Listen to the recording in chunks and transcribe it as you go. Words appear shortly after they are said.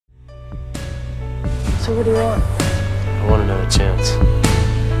So what do you want? I want another chance.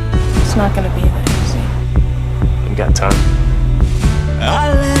 It's not gonna be that easy. I've got time.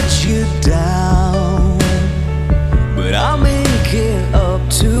 I let you down, but I'll make it up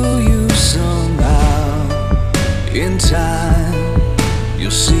to you somehow. In time, you'll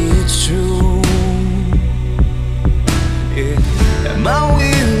see it's true. Yeah. And my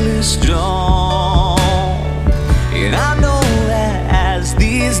will is strong, and I know that as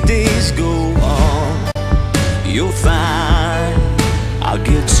these days go on, you'll find I'll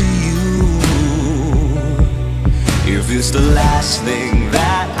get to you. If it's the last thing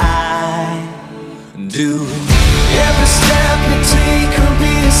that I do. Every step you take could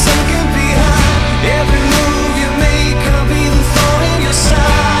be a second behind. Every move you make could be the thorn in your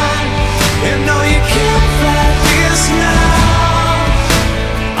side. And no, you can't fight this now.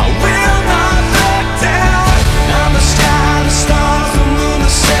 I will not back down. I'm the sky, the stars, the moon,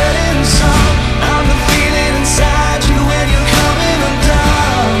 the setting sun. I'm the feeling inside you when you're coming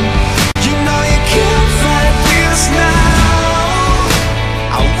undone. You know you can't fight this now.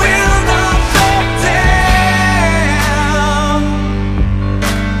 I will not back down.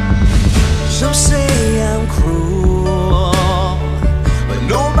 Some say I'm cruel, but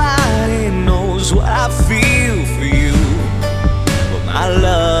nobody knows what I feel for you. But my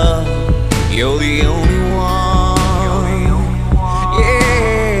love, you're the only one.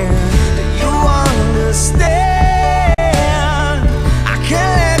 Yeah, you understand. I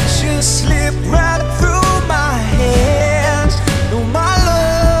can't let you slip right through my hands. Know my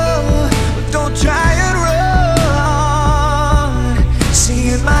love, but don't try and run. See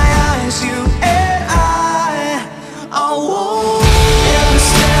in my eyes, you and I won't. Every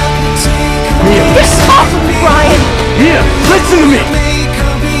step you take, Get off of me, Brian! Here, listen to me!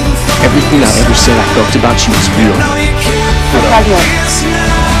 Everything I ever said I felt about you was real. I love you.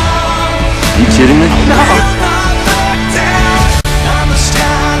 Are you kidding me? No.